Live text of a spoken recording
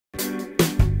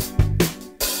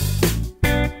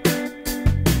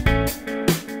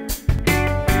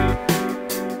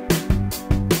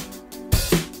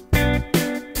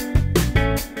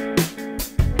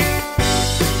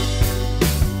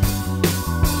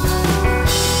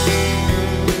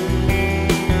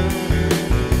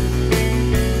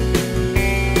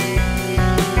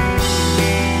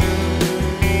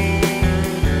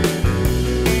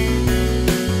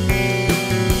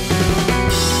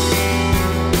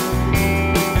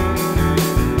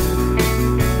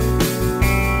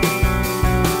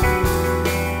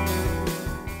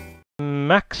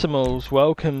Maximals,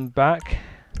 welcome back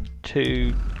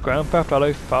to Grand Theft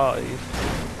Auto 5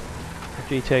 of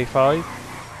GTA 5.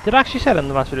 Did I actually say that in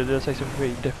the last video? Did I say something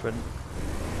really different?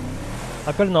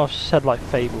 I better not have said like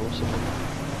Fable or something.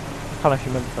 I can't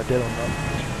actually remember if I did or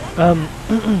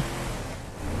not.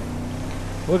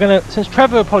 We're gonna, since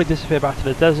Trevor will probably disappear back to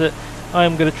the desert,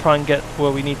 I'm gonna try and get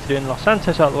what we need to do in Los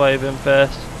Santos out of the way of him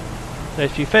first.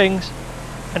 Those few things,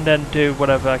 and then do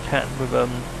whatever I can with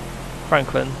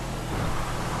Franklin.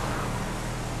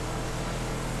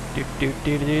 Do do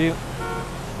do do do.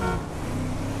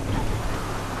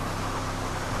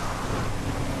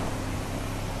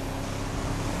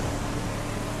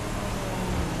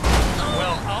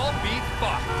 Well, I'll be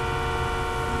fucked.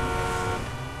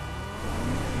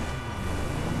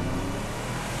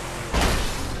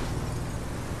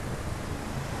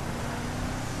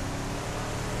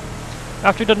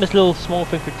 After we've done this little small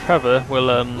thing for Trevor,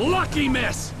 we'll Lucky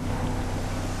miss.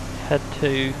 head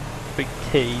to Big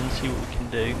T and see what we can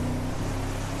do.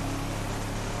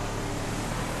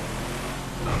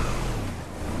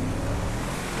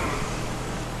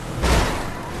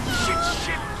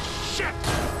 Shit.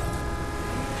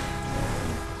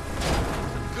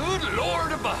 Good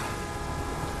Lord above.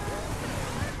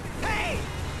 Hey!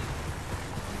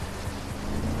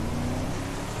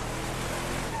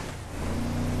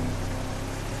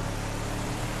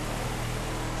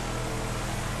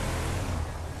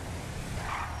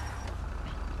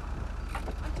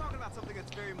 I'm talking about something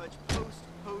that's very much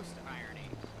post-irony.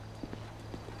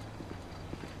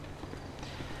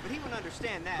 But he wouldn't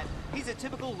understand that. He's a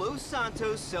typical Los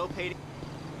Santos self-hating.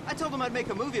 I told him I'd make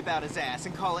a movie about his ass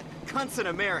and call it Cunts in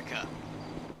America.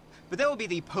 But that would be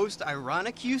the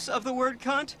post-ironic use of the word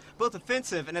cunt, both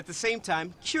offensive and at the same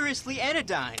time curiously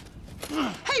anodyne.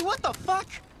 Hey, what the fuck?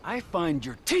 I find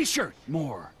your t-shirt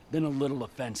more than a little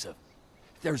offensive.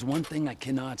 If there's one thing I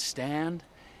cannot stand,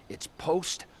 it's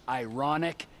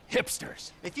post-ironic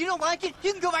hipsters. If you don't like it,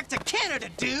 you can go back to Canada,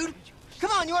 dude!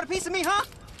 Come on, you want a piece of me, huh?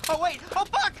 Oh, wait! Oh,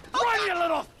 fuck! Oh, Run, you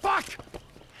little fuck!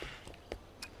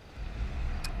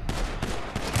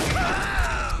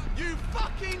 You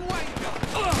fucking wanker!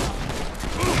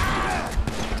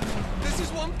 This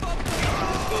is one fuck.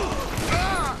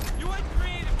 You ain't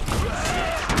creative.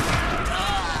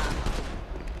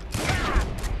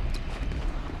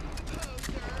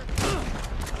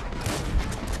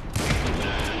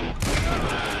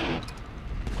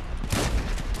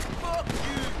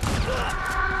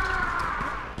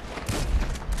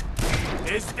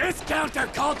 Is this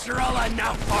countercultural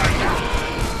enough for you?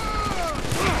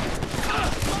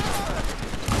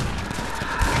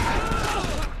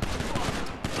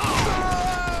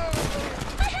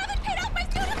 I haven't paid off my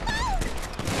student loan!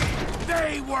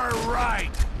 They were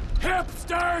right!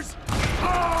 Hipsters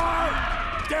are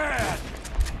dead!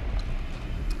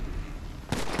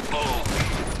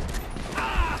 I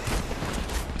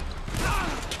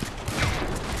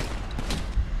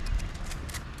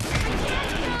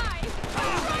can't die!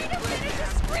 I'm trying to finish a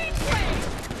screenplay!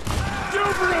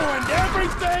 You've ruined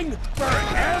everything for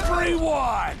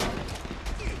everyone!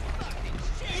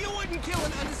 You wouldn't kill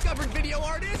an undiscovered video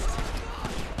artist?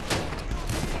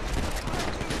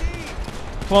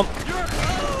 Come on.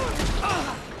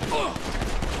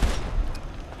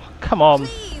 Come on.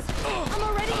 Please! I'm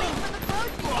already late for the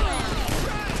road program!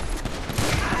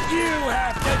 You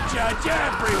have to judge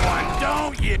everyone,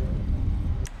 don't you?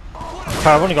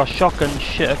 Crap, I've only got shotgun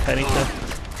shit. Okay, I need to.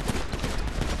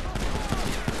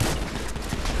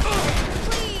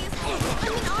 Please!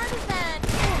 I'm an artisan!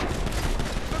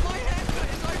 But my haircut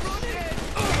is ironic!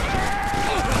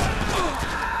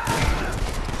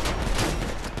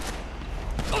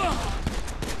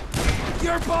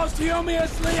 You're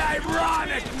posthumously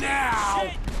ironic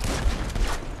now!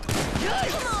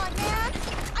 Come on, man!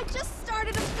 I just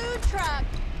started a food truck!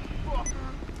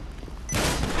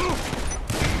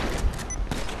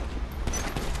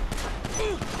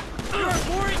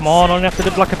 Come on, I only have to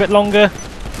live like a bit longer.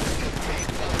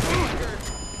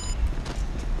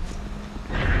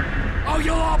 Oh,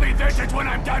 you'll all be vintage when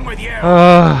I'm done with you!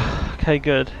 Okay,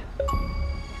 good.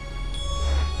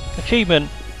 Achievement: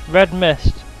 Red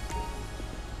Mist.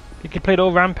 You complete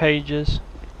all rampages.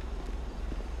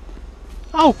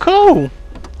 Oh, cool!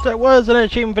 There was an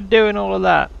achievement for doing all of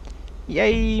that.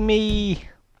 Yay me!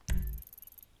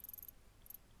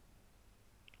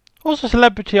 Also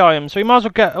celebrity items, so we might as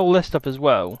well get all this stuff as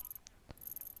well.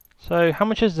 So, how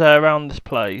much is there around this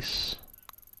place?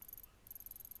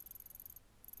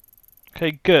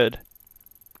 Okay, good.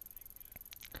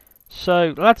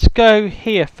 So, let's go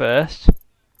here first.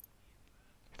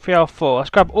 3 out of 4. Let's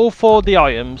grab all 4 of the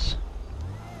items.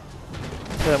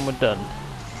 Then we're done.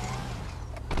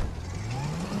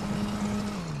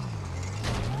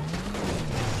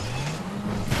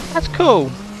 That's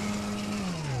cool.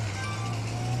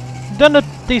 We've done a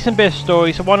decent bit of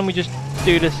story, so why don't we just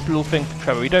do this little thing for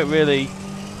Trevor? We don't really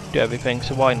do everything,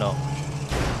 so why not?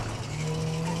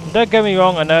 And don't get me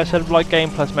wrong, I know I said like Game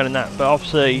Plus men and that, but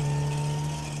obviously,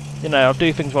 you know, I'll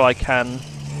do things while I can.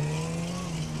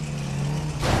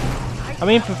 I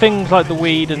mean, for things like the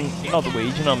weed and not the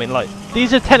weed, you know what I mean? Like,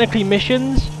 these are technically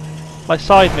missions, like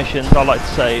side missions. I like to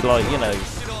say, like, you know,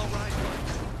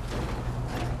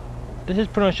 this is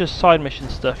pretty much just side mission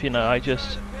stuff. You know, I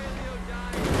just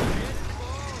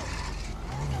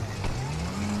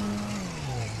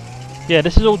yeah,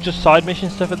 this is all just side mission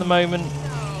stuff at the moment.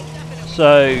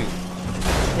 So,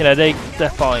 you know, they're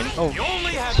fine. Oh, You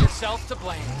only have yourself to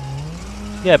blame.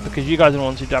 yeah, because you guys are the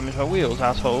ones who damaged my wheels,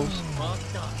 assholes.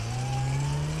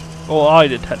 Or I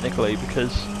did technically,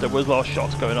 because there was a lot of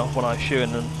shots going off when I was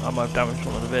shooting and I might have damaged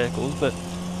one of the vehicles, but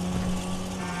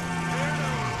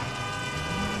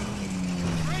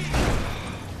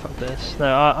fuck this.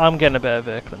 No, I'm getting a better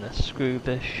vehicle than this. Screw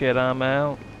this shit, I'm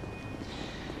out.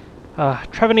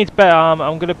 Trevor needs better armor.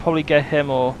 I'm gonna probably get him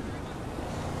or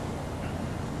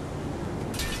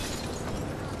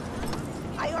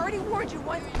I already warned you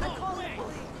once. I'm calling the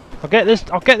police.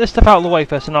 I'll get this stuff out of the way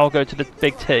first and I'll go to the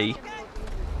big T.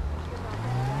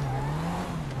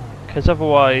 Because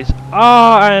otherwise...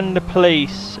 and the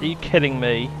police! Are you kidding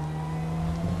me?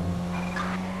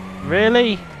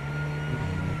 Really?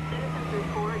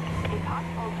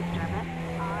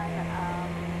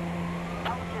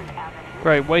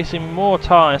 Great, wasting more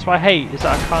time. That's what I hate, is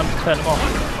that I can't turn them off.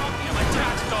 Yeah, my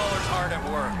tax dollar's hard at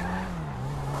work.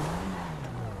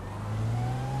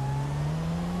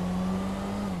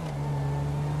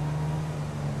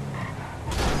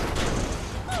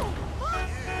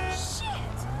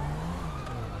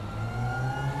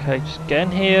 Okay, just get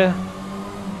in here.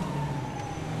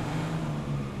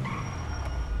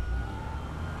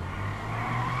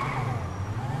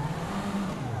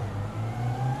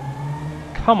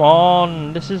 Come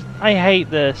on, this is... I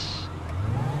hate this.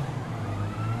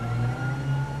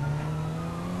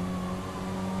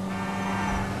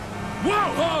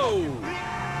 Whoa!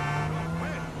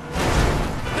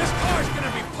 This car's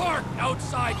gonna be parked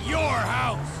outside your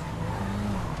house.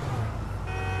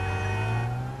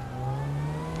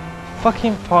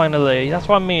 Fucking finally, that's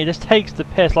what I mean, it just takes the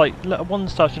piss, like, one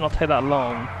star should not take that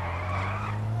long.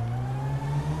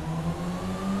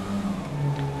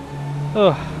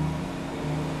 Ugh.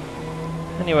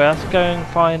 Anyway, let's go and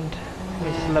find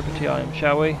a celebrity item,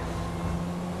 shall we?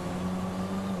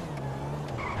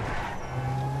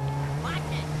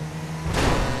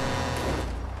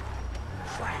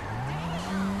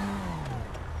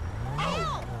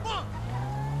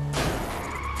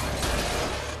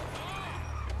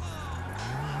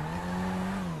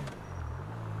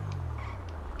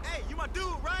 Hey, you my dude,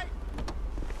 right?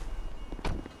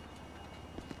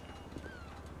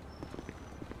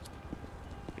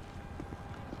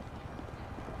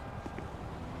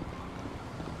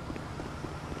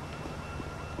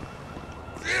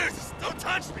 Jesus, don't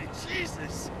touch me,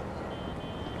 Jesus.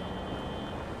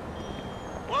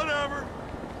 Whatever.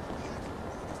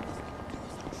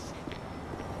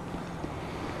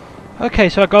 Okay,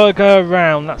 so I gotta go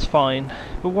around, that's fine.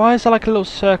 But why is there like a little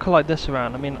circle like this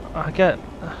around? I mean, I get...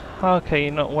 okay,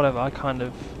 you know, whatever, I kind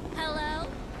of... Hello?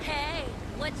 Hey,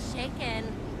 what's shaking?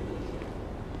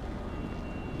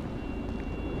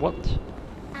 What?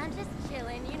 I'm just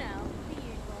chilling, you know, the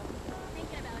usual.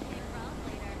 Thinking about hitting Rob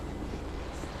later.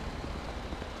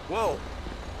 Whoa.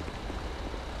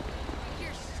 You're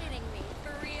shitting me,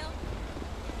 for real?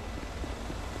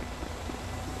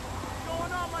 What's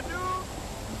going on, my dude?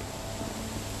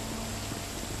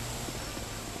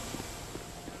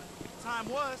 Time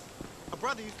was, a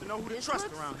brother used to know who to trust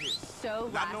around here. So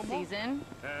Not no last more. season.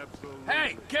 Absolutely.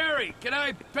 Hey, Gary, can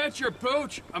I pet your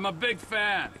pooch? I'm a big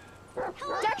fan.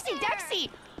 Dexy!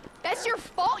 That's your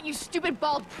fault, you stupid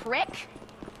bald prick!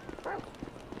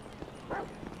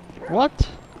 What?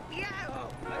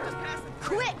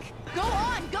 Quick! Go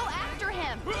on! Go after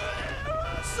him!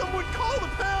 Someone call the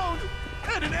pound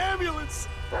and an ambulance.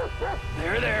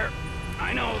 There.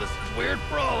 I know this is weird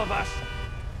for all of us.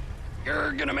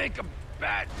 You're gonna make a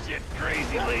batshit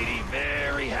crazy lady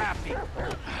very happy.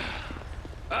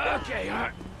 Okay,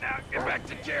 now get back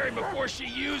to Jerry before she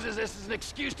uses this as an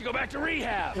excuse to go back to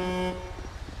rehab.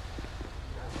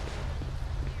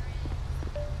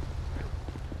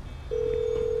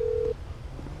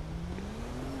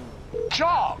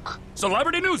 Jock!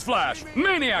 Celebrity newsflash!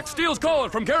 Maniac steals collar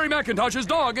from Gary McIntosh's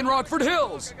dog in Rockford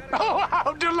Hills. Oh,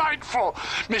 how delightful!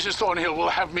 Mrs. Thornhill will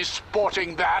have me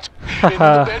sporting that in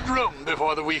the bedroom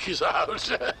before the week is out.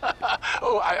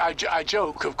 Oh, I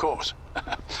joke, of course.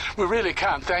 We really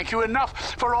can't thank you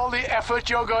enough for all the effort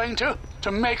you're going to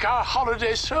make our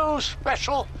holiday so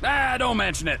special. Ah, don't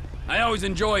mention it. I always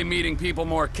enjoy meeting people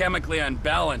more chemically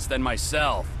unbalanced than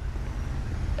myself.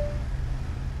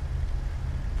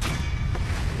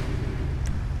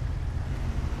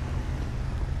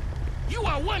 You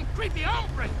are one creepy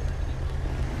hombre!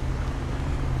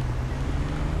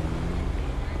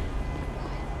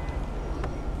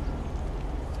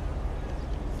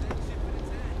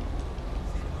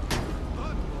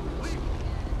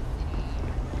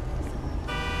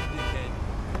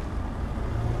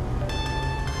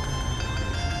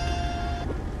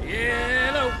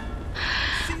 Hello.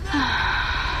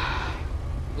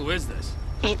 Who is this?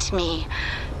 It's me.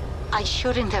 I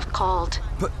shouldn't have called.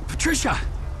 Patricia!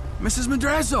 Mrs.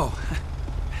 Madrazo!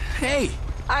 Hey!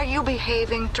 Are you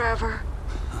behaving, Trevor?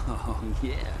 Oh,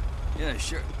 yeah. Yeah,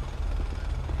 sure.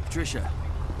 Patricia,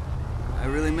 I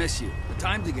really miss you. The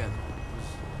time together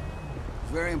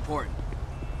was very important.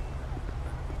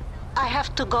 I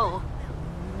have to go.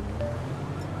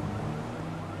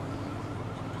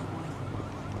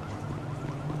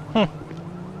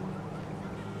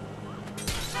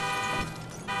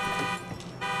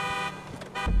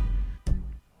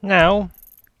 Now,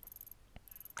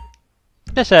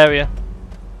 this area.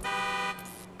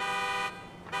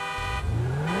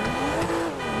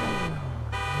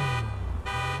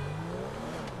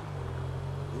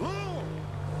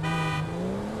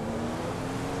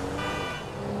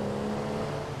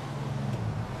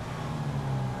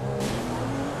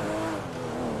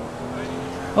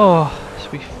 Oh, this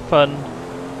will be fun.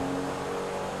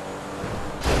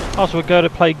 Also, we're going to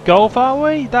play golf, are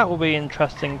we? That will be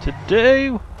interesting to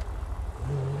do.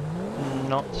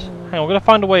 Not. Hang on, we're going to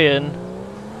find a way in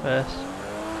first.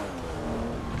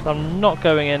 'Cause I'm not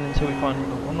going in until we find.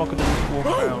 I'm not going to just walk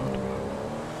around.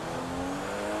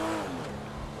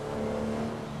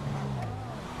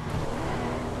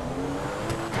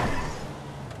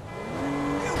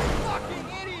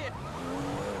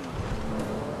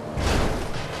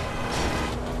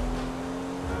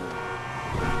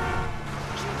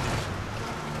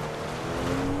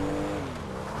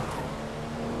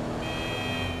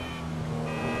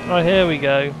 Right, here we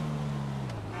go.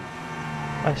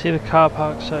 I see the car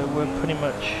park, so we're pretty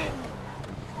much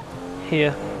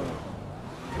here.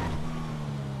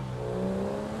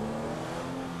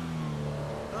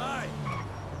 Hi!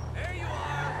 There you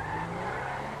are!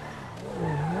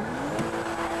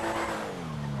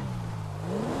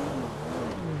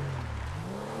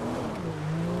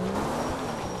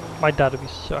 My dad would be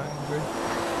so angry.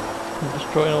 I'm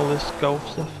destroying all this golf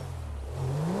stuff.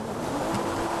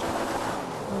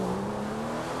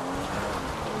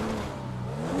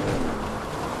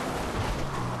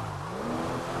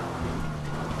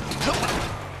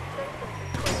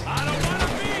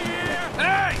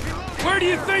 Where do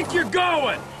you think you're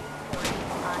going?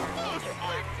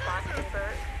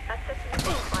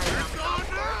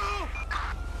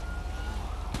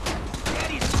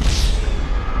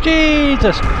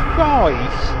 Jesus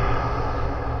Christ!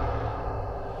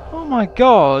 Oh my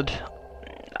god!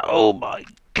 Oh my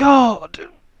god!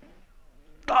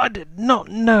 I did not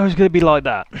know it was going to be like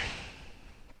that.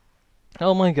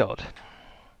 Oh my god.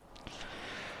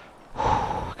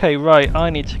 Okay, right,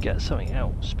 I need to get something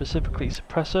else. Specifically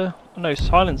suppressor. No,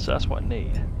 silencer, that's what I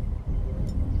need.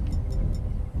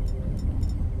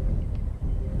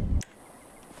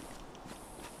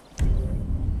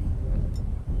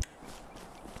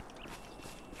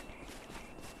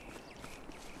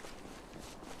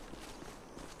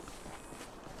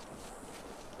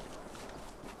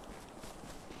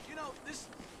 You know, this...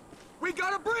 We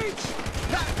got a breach!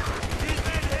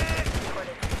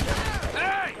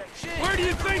 Hey! Where do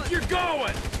you think you're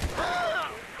going?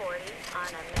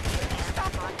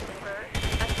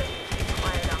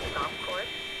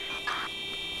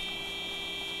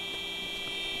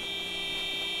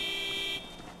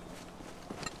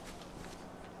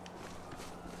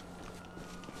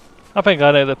 I think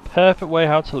I know the perfect way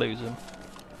how to lose him.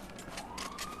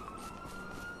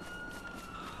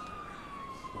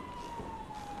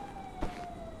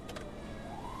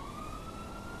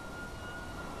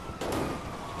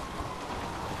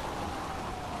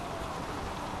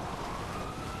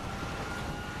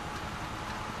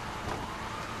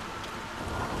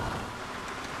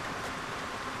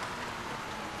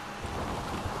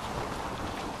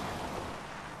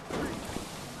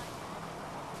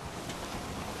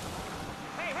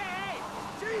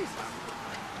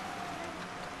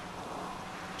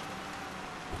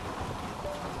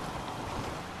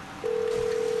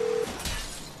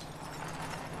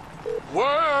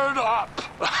 Word up!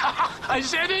 I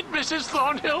said it, Mrs.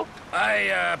 Thornhill.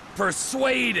 I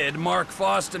persuaded Mark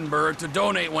Fostenberg to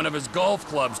donate one of his golf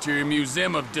clubs to your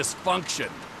Museum of Dysfunction.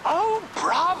 Oh,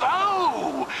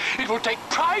 bravo! It will take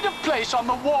pride of place on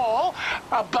the wall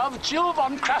above Jill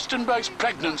von Krastenberg's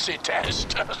pregnancy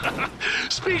test.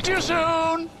 Speak to you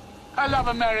soon. I love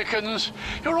Americans.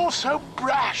 You're all so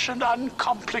brash and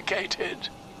uncomplicated.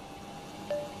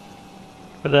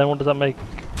 But then what does that make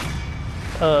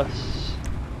us?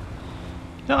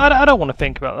 No, I don't want to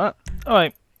think about that.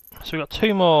 Alright, so we've got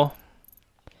 2 more.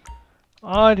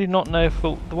 I do not know if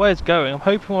the way it's going. I'm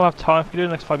hoping we'll have time. If we do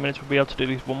the next 5 minutes, we'll be able to do at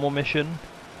least 1 more mission.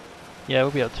 Yeah, we'll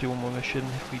be able to do 1 more mission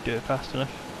if we do it fast enough.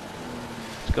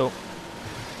 Let's go.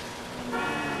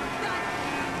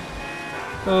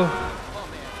 Oh.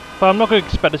 But I'm not going to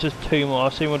expect it's just 2 more. I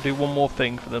assume we'll do 1 more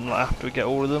thing for them like, after we get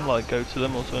all of them, like go to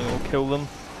them or something, or kill them.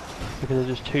 Because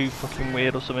they're just too fucking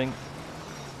weird or something.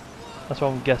 That's what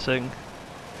I'm guessing.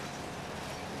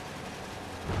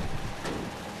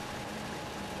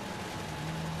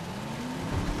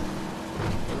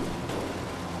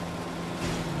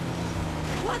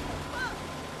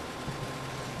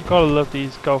 You gotta love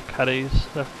these golf caddies,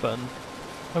 they're fun.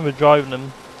 I remember driving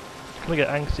them. It's gonna get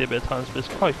angsty a bit at times, but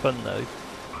it's quite fun though.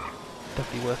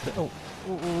 Definitely worth it. Oh,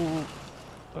 ooh.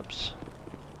 Oops.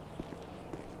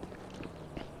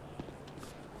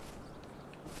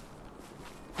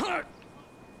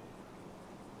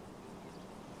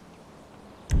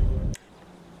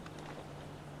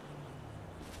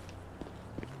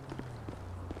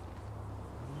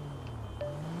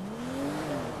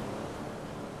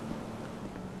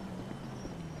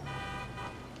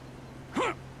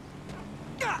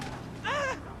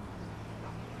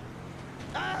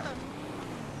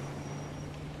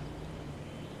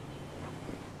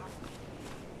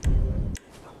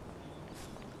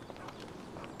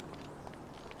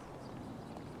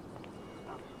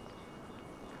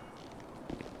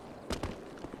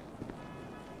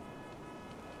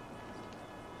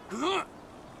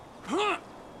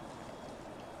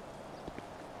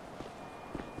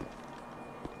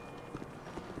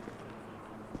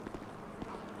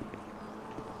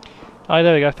 Oh,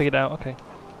 there we go, I figured it out, okay.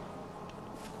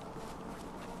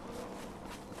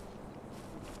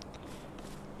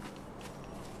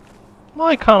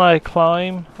 Why can't I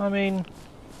climb? I mean...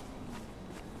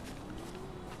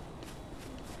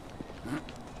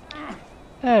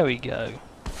 There we go.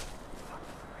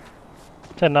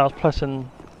 So now I was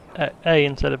pressing A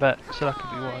instead of X, so that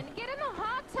could be why. Get in the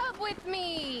hot tub with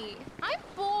me. I'm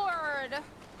bored.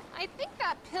 I think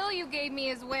that pill you gave me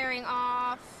is wearing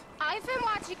off. I've been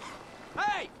watching...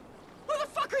 Hey! Who the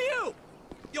fuck are you?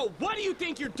 Yo, what do you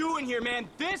think you're doing here, man?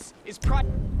 This is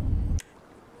private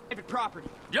property.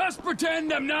 Just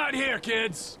pretend I'm not here,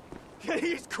 kids.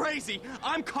 He's crazy.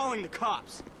 I'm calling the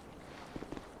cops.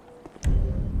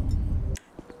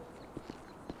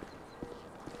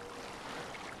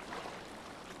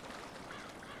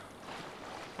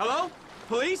 Hello?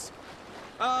 Police?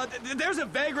 There's a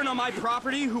vagrant on my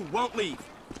property who won't leave.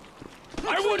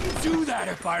 I wouldn't do that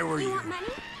if I were you.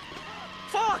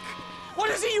 Fuck! What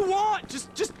is it you want?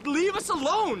 Just leave us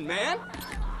alone, man.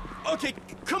 Okay,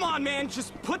 come on, man.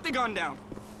 Just put the gun down.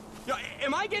 Yo,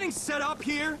 am I getting set up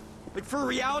here? Like for a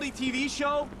reality TV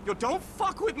show? Yo, don't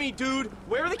fuck with me, dude.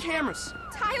 Where are the cameras?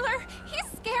 Tyler, he's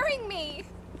scaring me.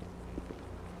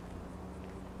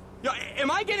 Yo, am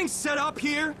I getting set up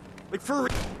here? Like for...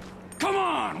 Come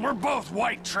on, we're both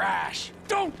white trash.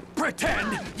 Don't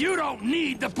pretend you don't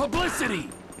need the publicity.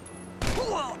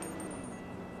 Whoa.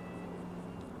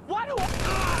 Why do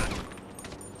I...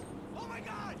 Oh my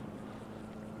god!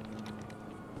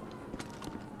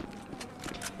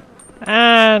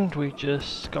 And we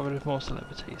just got rid of more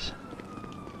celebrities.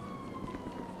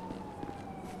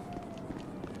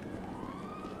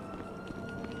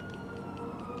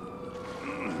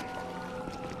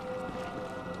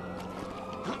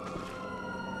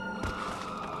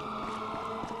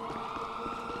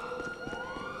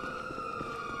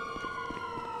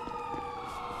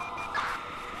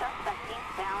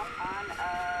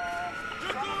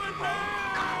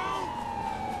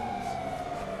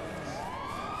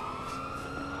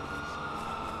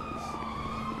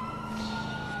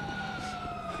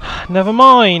 Never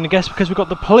mind, I guess because we've got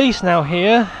the police now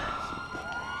here.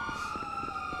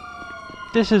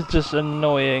 This is just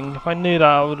annoying. If I knew that,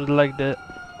 I would have legged it.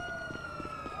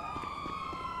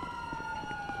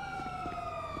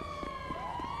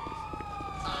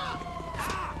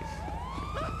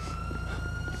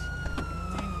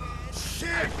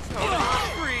 Shit! Oh,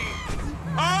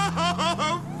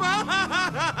 fuck!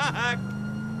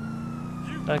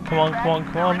 Come on, come on,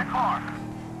 come on.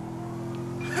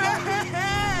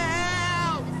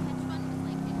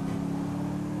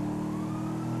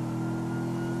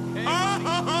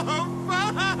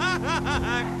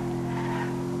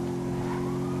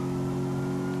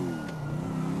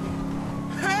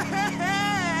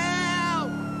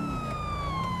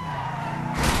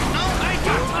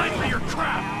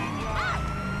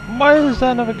 Why is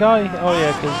there another guy? Oh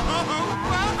yeah, because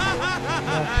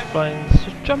explains.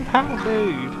 Just jump out,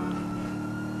 dude.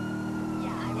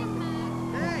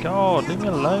 God, leave me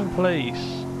alone,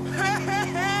 please.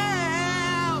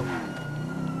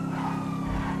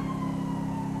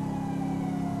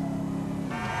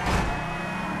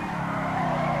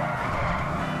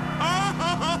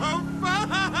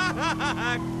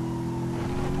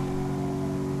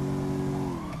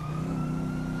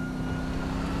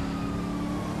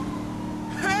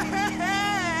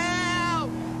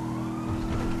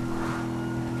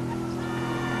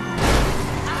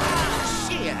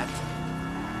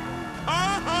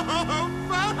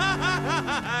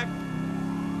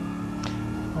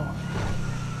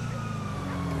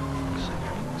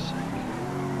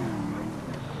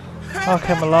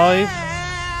 Okay, I'm alive.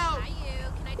 Hi, you.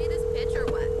 Can I do this pitch or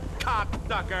what?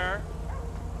 Cocksucker.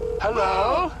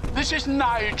 Hello? This is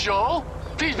Nigel.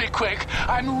 Please be quick.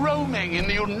 I'm roaming in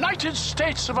the United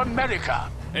States of America.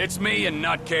 It's me, you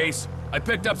nutcase. I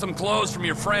picked up some clothes from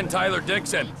your friend Tyler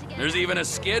Dixon. There's even a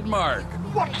skid mark.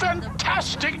 What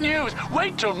fantastic news!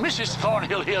 Wait till Mrs.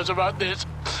 Thornhill hears about this.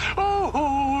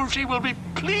 Oh, she will be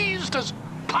pleased as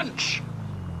punch.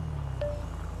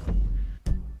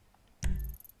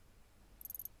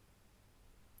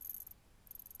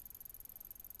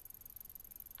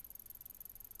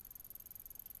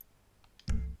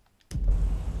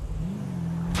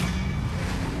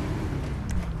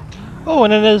 Oh,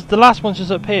 and then there's the last one's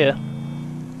just up here.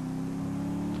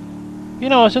 You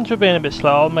know, since we're being a bit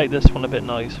slow, I'll make this one a bit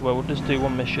nice. Well, we'll just do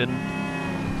one mission,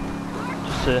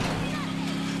 just to,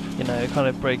 you know, kind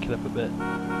of break it up a bit.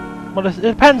 Well, it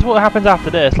depends what happens after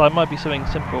this. Like, it might be something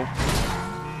simple.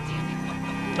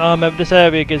 I remember this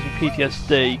area gives me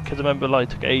PTSD because I remember like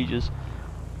it took ages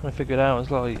when I figured it out.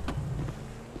 It's like.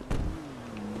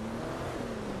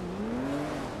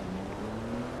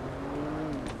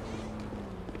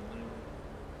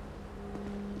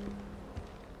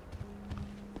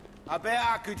 I bet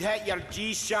I could hit your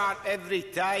G-sharp every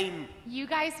time. You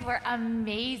guys were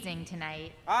amazing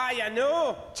tonight. Aye, I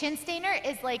know. Chin Stainer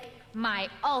is like my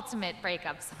ultimate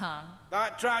breakup song.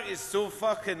 That track is so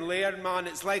fucking layered, man.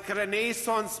 It's like a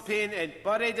Renaissance painting,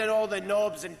 buried in all the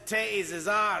knobs and titties as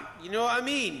art. You know what I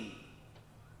mean?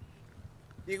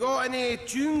 You got any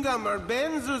chewing gum or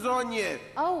benzos on you?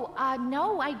 Oh,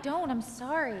 no, I don't. I'm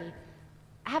sorry.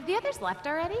 Have the others left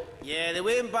already? Yeah, they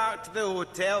went back to the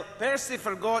hotel. Percy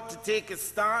forgot to take his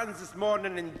statins this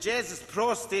morning and Jez's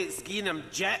prostate skiing him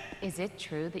jet. Is it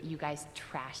true that you guys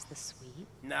trashed the suite?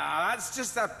 Nah, that's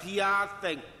just a PR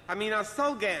thing. I mean, I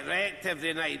still get wrecked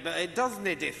every night, but it doesn't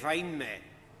define me.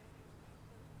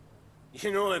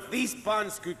 You know, if these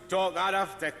pants could talk, I'd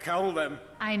have to kill them.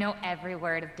 I know every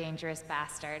word of Dangerous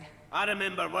Bastard. I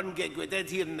remember one gig we did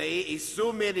here in the 80s.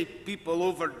 So many people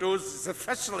overdosed, it's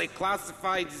officially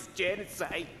classified as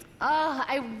genocide. Oh,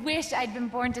 I wish I'd been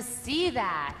born to see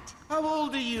that. How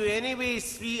old are you anyway,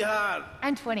 sweetheart?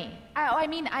 I'm 20. I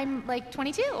mean, I'm like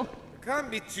 22. Can't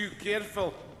be too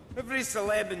careful. Every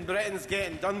celeb in Britain's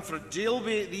getting done for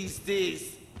jailbait these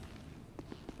days.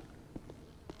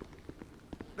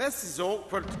 This is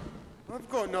awkward. I've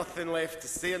got nothing left to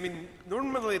say. I mean,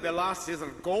 normally the lassies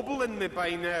are gobbling me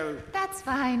by now. That's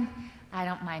fine. I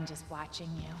don't mind just watching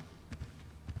you.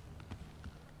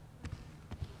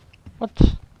 What?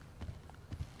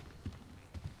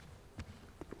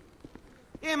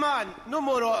 Hey man, no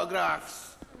more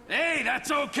autographs. Hey,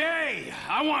 that's okay.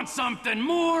 I want something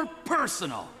more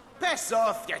personal. Piss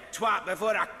off, you twat,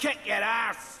 before I kick your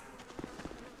ass.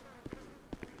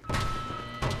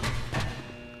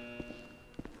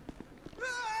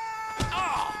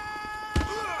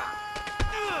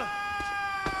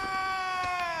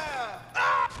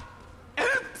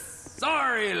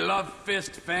 Sorry, Love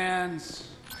Fist fans.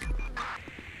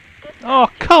 Oh,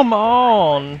 come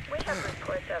on! We have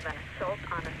reports of an assault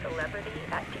on a celebrity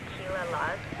at Tequila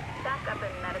Lodge. Backup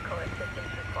and medical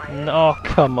assistance required. Oh,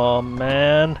 come on,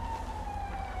 man.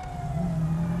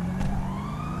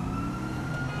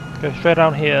 Go straight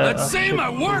down here. Let's say my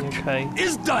work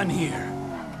is done here.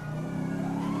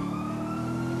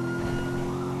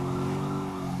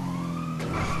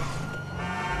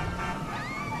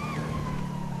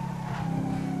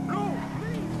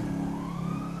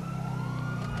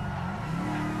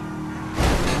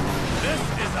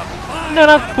 No,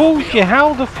 that's bullshit.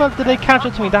 How the fuck did they catch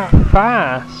up to me that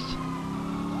fast?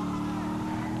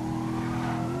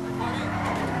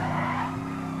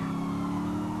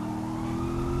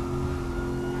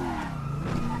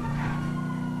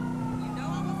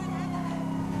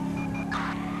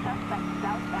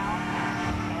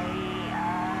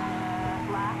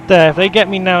 there. If they get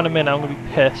me now in a minute, I'm going to be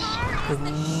pissed.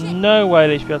 There's no way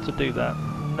they should be able to do that.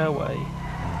 No way.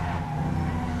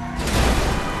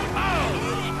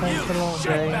 Thanks a lot,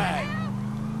 game.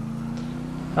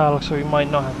 Oh, looks like we might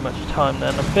not have much time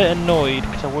then. I'm a bit annoyed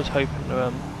because I was hoping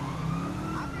to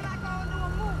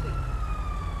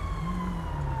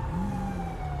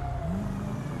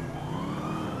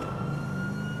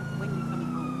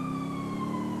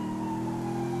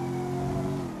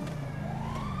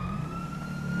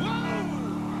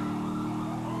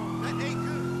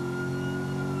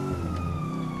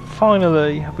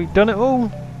Finally, have we done it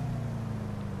all?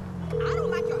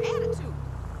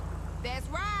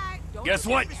 Guess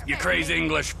what, you crazy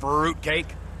English fruitcake?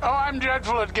 Oh, I'm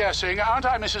dreadful at guessing, aren't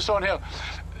I, Mrs. Thornhill?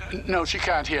 No, she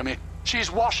can't hear me.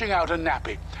 She's washing out a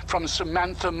nappy from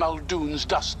Samantha Muldoon's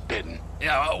dustbin.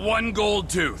 Yeah, one gold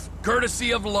tooth,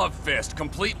 courtesy of Love Fist,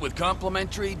 complete with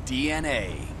complimentary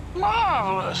DNA.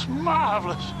 Marvelous,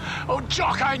 marvelous. Oh,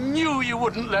 Jock, I knew you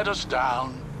wouldn't let us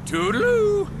down.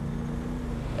 Toodaloo!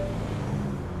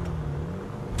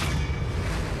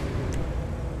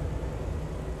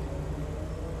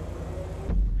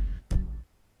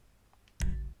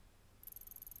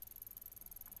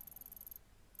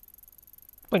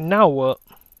 Wait, now what?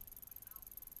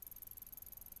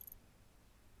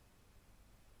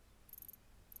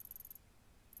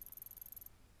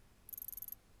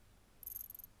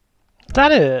 Is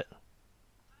that it?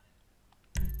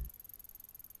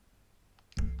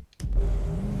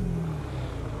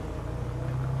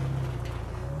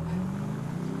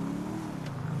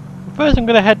 First I'm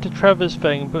gonna head to Trevor's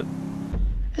thing, but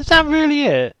is that really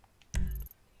it?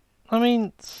 I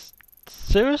mean,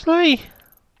 seriously?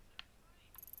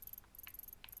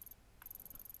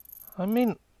 I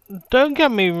mean, don't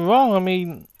get me wrong, I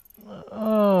mean,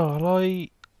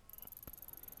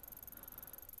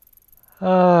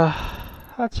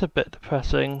 that's a bit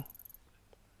depressing.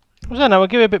 I don't know, I'll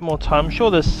give it a bit more time. I'm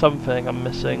sure there's something I'm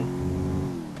missing.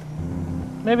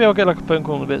 Maybe I'll get like a phone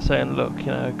call in a bit saying, look, you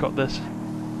know, I got this.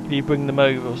 Can you bring them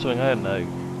over or something? I don't know.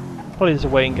 Probably just a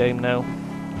waiting game now.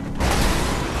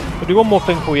 I'll do one more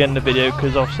thing before we end the video,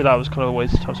 because obviously that was kind of a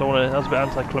waste of time, so that was a bit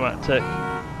anticlimactic.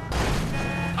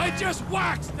 I just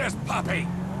waxed this puppy!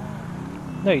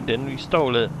 No you didn't, you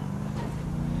stole it.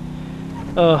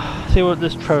 See what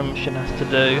this Trevor mission has to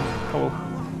do. Oh,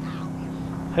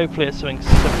 hopefully it's something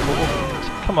simple.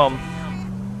 Come on.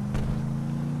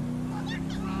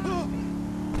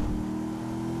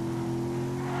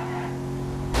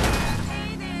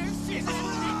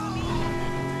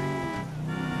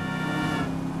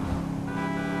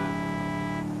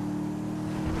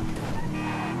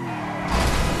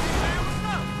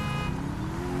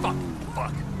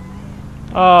 Fuck.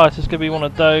 Oh, it's just going to be one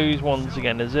of those ones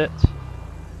again, is it?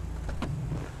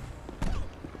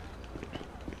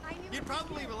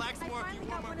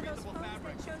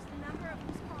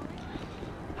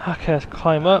 Okay, let's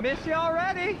climb up. Miss you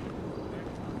already?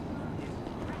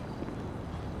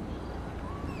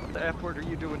 What the F word are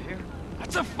you doing here?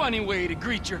 That's a funny way to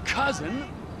greet your cousin.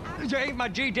 You ain't my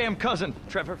G-damn cousin,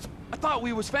 Trevor. I thought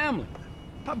we was family.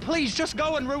 Please, just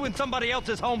go and ruin somebody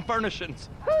else's home furnishings.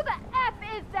 Who the F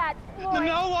is that, Floyd?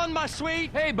 No one, my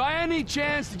sweet. Hey, by any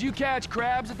chance, did you catch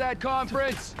crabs at that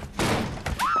conference?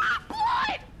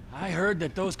 Floyd! I heard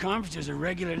that those conferences are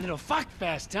regular little fuck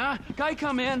fest, huh? Can I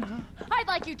come in? I'd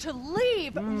like you to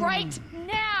leave right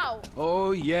now.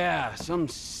 Oh, yeah. Some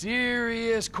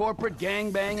serious corporate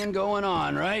gangbanging going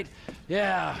on, right?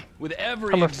 Yeah, with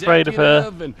every I'm afraid of her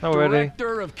executive and already.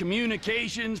 director of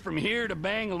communications from here to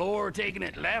Bangalore taking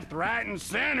it left, right, and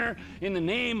center in the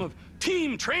name of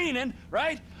team training,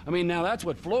 right? I mean, now that's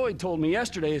what Floyd told me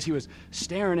yesterday as he was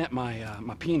staring at my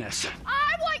my penis.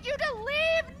 I want you to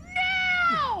leave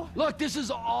now! Look, this is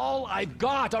all I've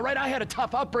got, all right? I had a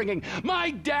tough upbringing.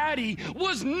 My daddy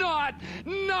was not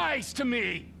nice to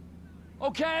me,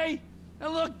 okay?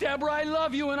 Now look, Deborah, I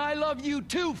love you, and I love you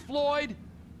too, Floyd.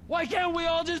 Why can't we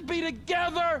all just be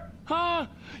together, huh?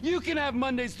 You can have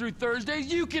Mondays through Thursdays,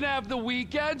 you can have the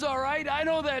weekends, all right? I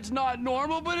know that's not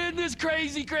normal, but in this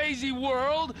crazy, crazy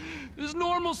world, is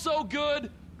normal so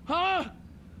good, huh?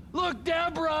 Look,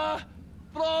 Deborah,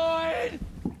 Floyd,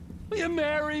 will you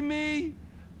marry me?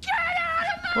 Get out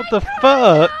of my What the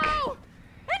car fuck? now!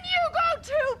 And you go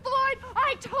too, Floyd!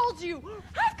 I told you!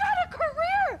 I've got a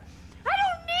career! I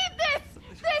don't need this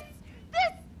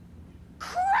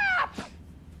crap!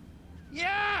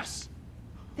 Yes!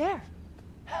 There.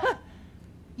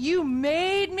 You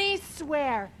made me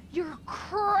swear. You're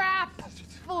crap,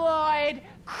 Floyd.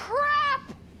 Crap!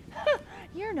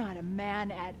 You're not a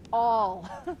man at all.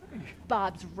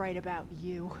 Bob's right about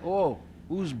you. Oh,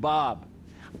 who's Bob?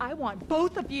 I want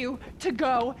both of you to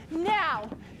go now.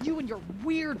 You and your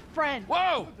weird friend.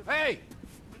 Whoa! Hey!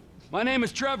 My name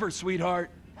is Trevor, sweetheart.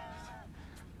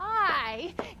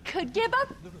 I could give a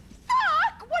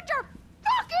fuck what your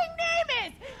fucking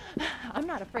name is. I'm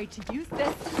not afraid to use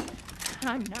this.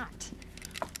 I'm not.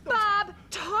 Bob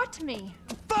taught me.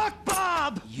 Fuck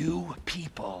Bob! You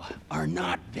people are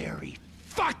not very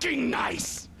fucking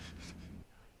nice!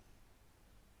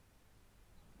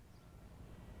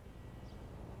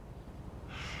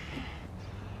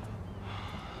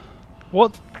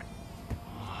 What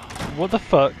the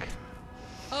fuck?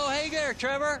 Oh, hey there,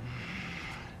 Trevor.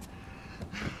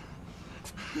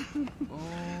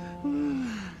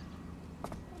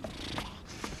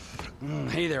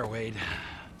 Hey there, Wade.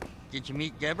 Did you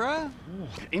meet Deborah?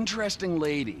 Interesting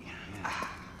lady.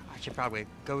 I should probably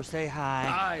go say hi.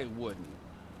 I wouldn't.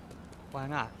 Why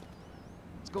not?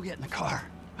 Let's go get in the car,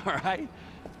 all right?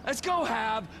 Let's go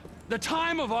have the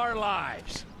time of our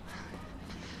lives.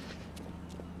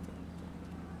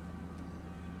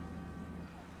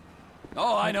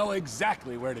 Oh, I know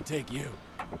exactly where to take you.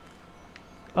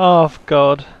 Oh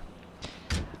God.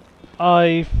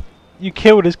 You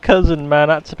killed his cousin, man.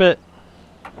 That's a bit.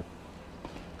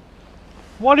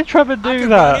 Why did Trevor do I could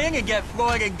that? run in and get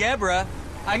Floyd and Deborah.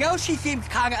 I know she seems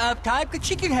kind of uptight, but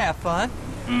she can have fun.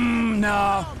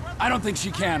 No, I don't think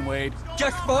she can, Wade.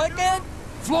 Just Floyd then?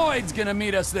 Floyd's gonna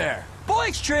meet us there.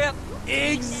 Boys trip.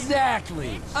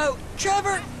 Exactly. Oh,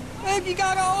 Trevor, maybe you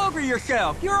got all over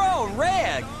yourself. You're all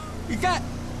red. You got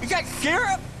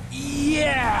syrup?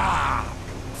 Yeah!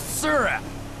 Syrup.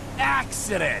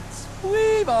 Accidents.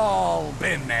 We've all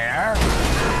been there.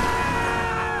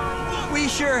 We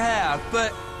sure have,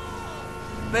 but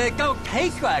it don't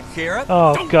taste like syrup.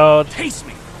 Oh Don't God. Taste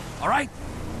me, all right?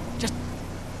 Just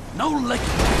no licking.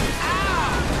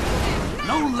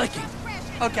 No licking.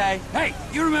 Okay. Hey,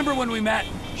 you remember when we met?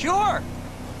 Sure.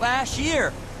 Last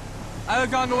year. I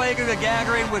was on the way to the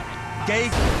gathering with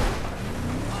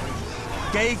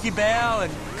Daisy Bell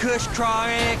and Kush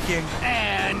Chronic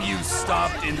And you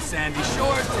stopped in Sandy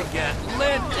Shores to get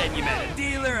lit, and you met a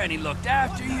dealer, and he looked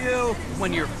after you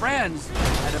when your friends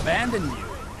had abandoned you.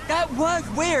 That was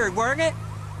weird, weren't it?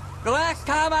 The last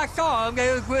time I saw him,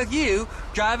 it was with you,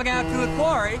 driving out to the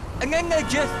quarry, and then they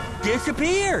just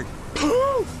disappeared.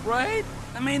 Poof, right?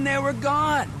 I mean, they were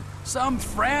gone. Some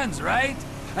friends, right?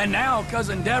 And now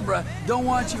Cousin Deborah don't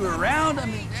want you around. I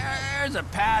mean, there's a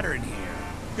pattern here.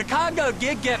 The condo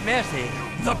did get messy.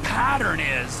 The pattern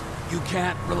is you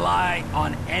can't rely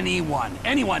on anyone.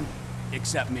 Anyone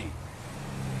except me.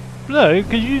 No,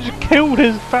 because you just killed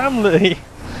his family.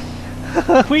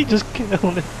 We just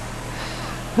killed him.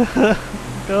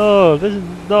 God, this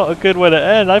is not a good way to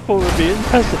end. I thought it would be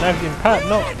interesting having Pat,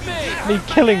 not me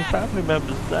killing family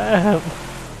members. Damn.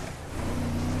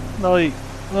 Like,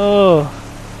 oh.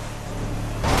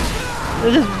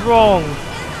 This is wrong.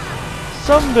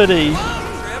 Somebody.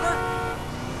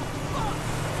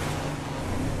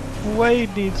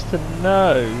 Wade needs to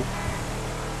know.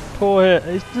 Poor,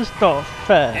 it's just not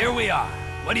fair. Here we are.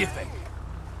 What do you think?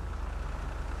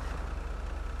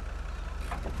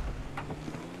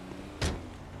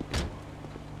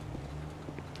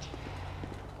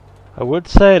 I would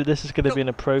say that this is going to be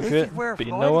inappropriate, This is where but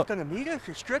you Floyd know is what? gonna meet us,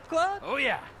 a strip club? Oh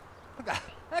yeah.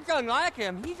 That's unlike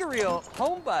him. He's a real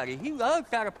homebody. He loves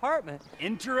that apartment.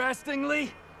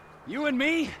 Interestingly, you and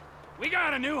me, we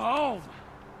got a new home.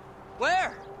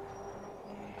 Where?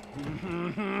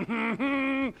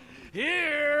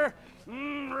 Here,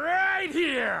 right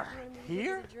here.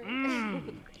 Here?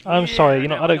 I'm sorry, you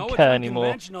know, Now, I know don't it's care anymore.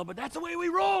 unconventional, but that's the way we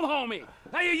roll, homie.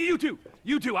 Hey, you two,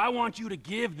 I want you to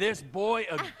give this boy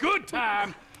a good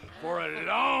time for a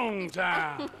long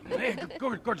time. Hey,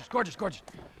 gorgeous.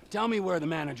 Tell me where the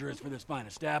manager is for this fine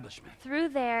establishment. Through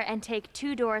there and take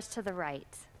 2 doors to the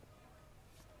right.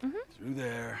 Through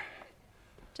there.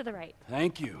 To the right.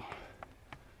 Thank you.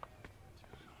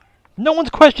 No one's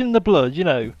questioning the blood, you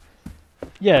know.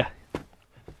 Yeah.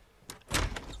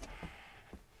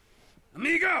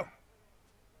 Amigo,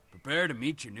 prepare to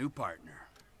meet your new partner.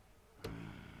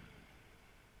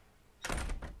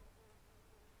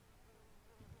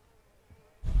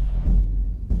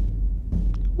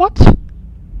 What?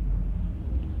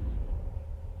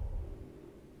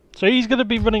 So he's going to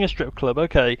be running a strip club,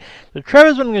 okay. So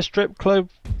Trevor's running a strip club.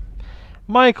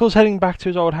 Michael's heading back to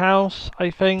his old house, I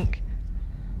think.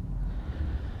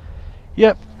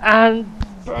 Yep, and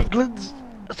burglars.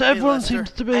 So everyone Lester.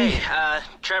 seems to be... Hey,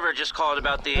 Trevor just called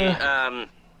about the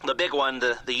big one,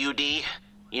 the UD.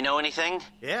 You know anything?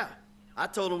 Yeah, I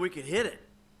told him we could hit it.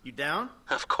 You down?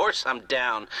 Of course I'm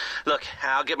down. Look,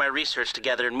 I'll get my research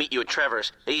together and meet you at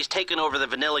Trevor's. He's taken over the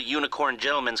Vanilla Unicorn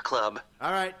Gentlemen's Club.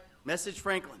 All right. Message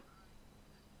Franklin.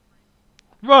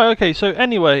 Right, okay, so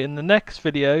anyway, in the next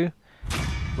video,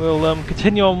 we'll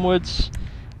continue onwards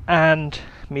and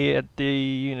meet at the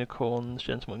Unicorns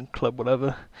Gentlemen Club,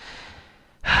 whatever.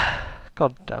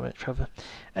 God damn it, Trevor.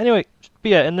 Anyway, but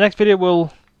yeah, in the next video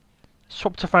we'll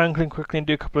swap to Franklin quickly and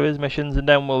do a couple of his missions, and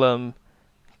then we'll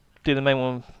do the main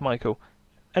one with Michael.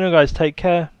 Anyway guys, take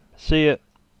care, see ya.